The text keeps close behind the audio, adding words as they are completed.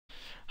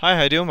Hi,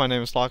 how you doing? My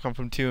name is Locke. I'm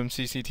from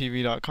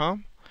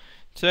 2mcctv.com.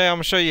 Today I'm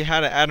going to show you how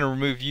to add and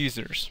remove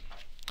users.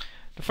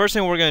 The first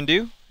thing we're going to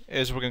do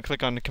is we're going to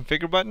click on the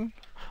configure button.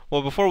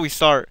 Well, before we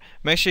start,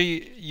 make sure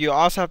you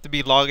also have to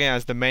be logged in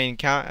as the main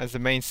account, as the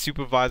main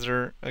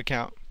supervisor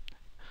account.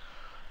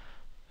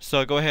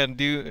 So go ahead and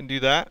do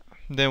that.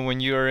 Then when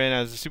you are in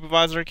as a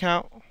supervisor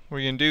account, what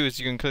you're going to do is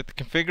you're going to click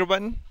the configure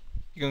button.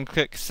 You're going to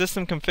click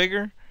system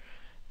configure.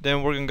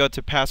 Then we're going to go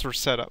to password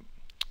setup.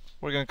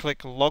 We're going to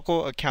click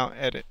local account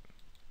edit.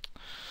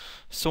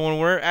 So when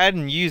we're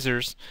adding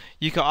users,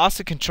 you can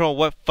also control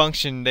what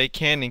function they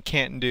can and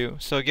can't do.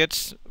 So it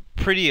gets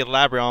pretty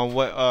elaborate on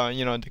what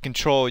the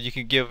control you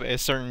can give a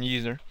certain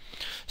user.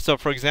 So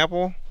for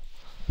example,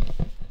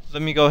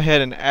 let me go ahead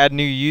and add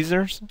new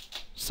users.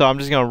 So I'm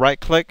just going to right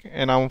click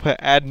and I'm going to put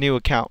add new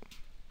account.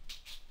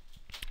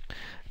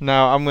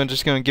 Now I'm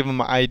just going to give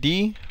them an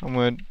ID. I'm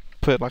going to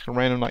put like a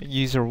random like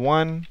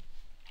user1.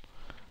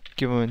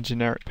 Give them a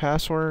generic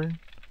password.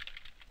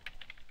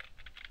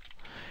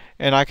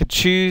 And I could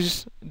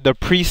choose the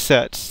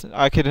presets.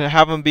 I could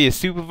have them be a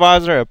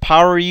supervisor, a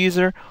power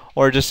user,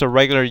 or just a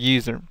regular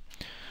user.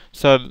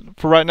 So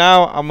for right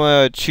now, I'm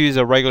going to choose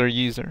a regular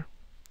user.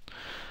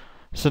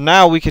 So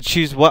now we could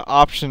choose what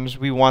options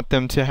we want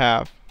them to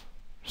have.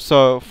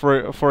 So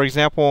for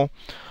example,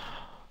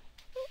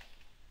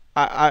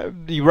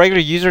 the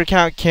regular user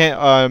account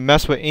can't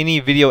mess with any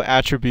video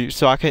attributes.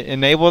 So I could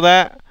enable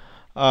that.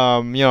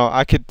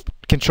 I could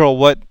control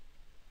what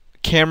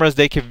cameras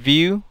they could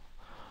view.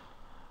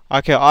 I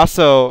can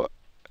also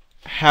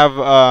have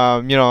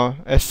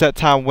a set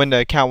time when the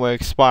account will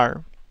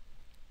expire.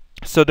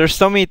 So there's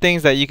so many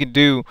things that you can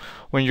do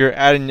when you're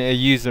adding a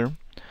user.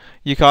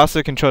 You can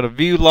also control the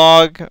view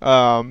log.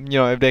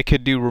 If they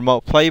could do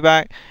remote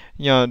playback.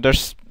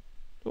 There's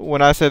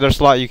when I say there's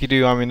a lot you could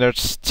do, I mean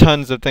there's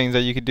tons of things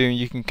that you could do.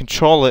 You can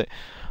control it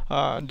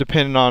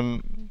depending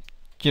on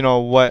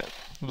what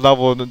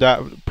level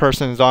that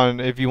person is on.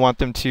 If you want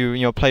them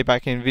to play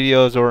back in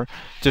videos or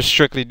just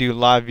strictly do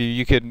live view,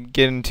 you could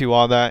get into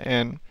all that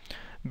and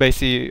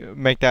basically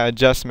make that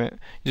adjustment.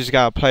 You just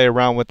gotta play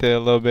around with it a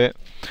little bit.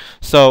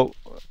 So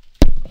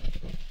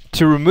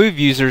to remove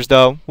users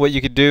though, what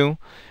you could do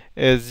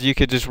is you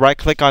could just right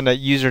click on that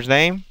user's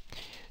name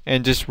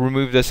and just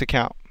remove this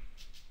account.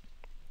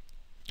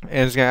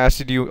 And it's gonna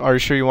ask you, are you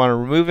sure you want to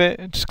remove it?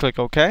 And just click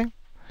OK.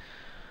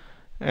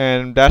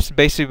 And that's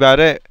basically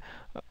about it.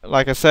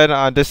 Like I said,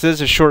 this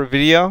is a short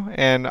video,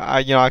 and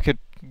I could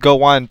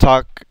go on and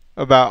talk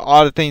about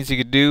all the things you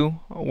could do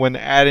when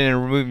adding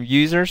and removing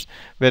users,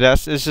 but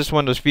it's just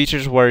one of those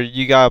features where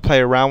you gotta play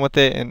around with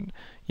it, and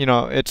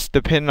it's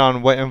depending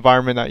on what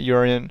environment that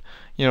you're in,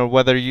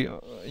 whether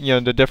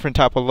the different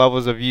type of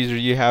levels of user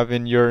you have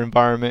in your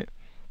environment.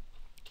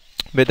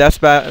 But that's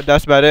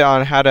about it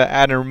on how to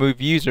add and remove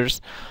users.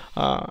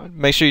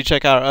 Make sure you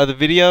check out our other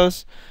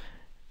videos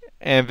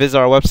and visit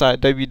our website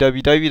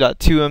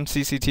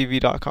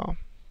www.2mcctv.com.